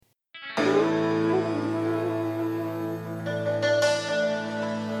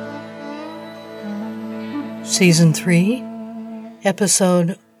Season 3,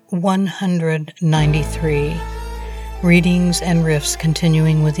 Episode 193, Readings and Riffs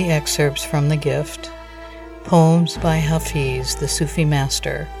continuing with the excerpts from The Gift, Poems by Hafiz, the Sufi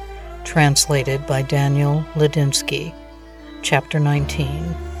Master, translated by Daniel Ladinsky, Chapter 19.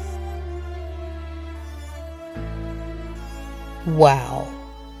 Wow.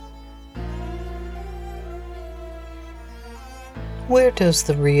 Where does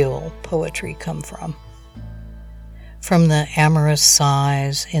the real poetry come from? From the amorous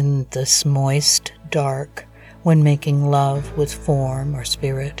sighs in this moist dark when making love with form or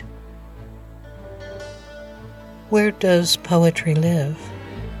spirit? Where does poetry live?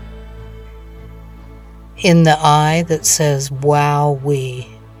 In the eye that says wow-wee,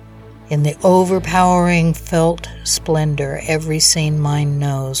 in the overpowering felt splendor every sane mind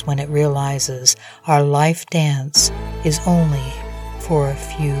knows when it realizes our life dance is only for a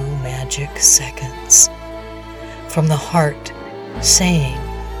few magic seconds. From the heart, saying,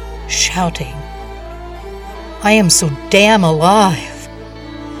 shouting, I am so damn alive.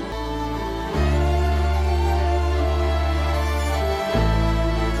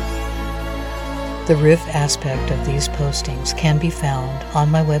 The riff aspect of these postings can be found on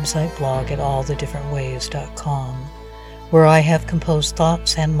my website blog at allthedifferentways.com, where I have composed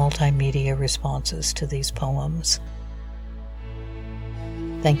thoughts and multimedia responses to these poems.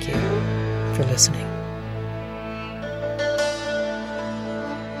 Thank you for listening.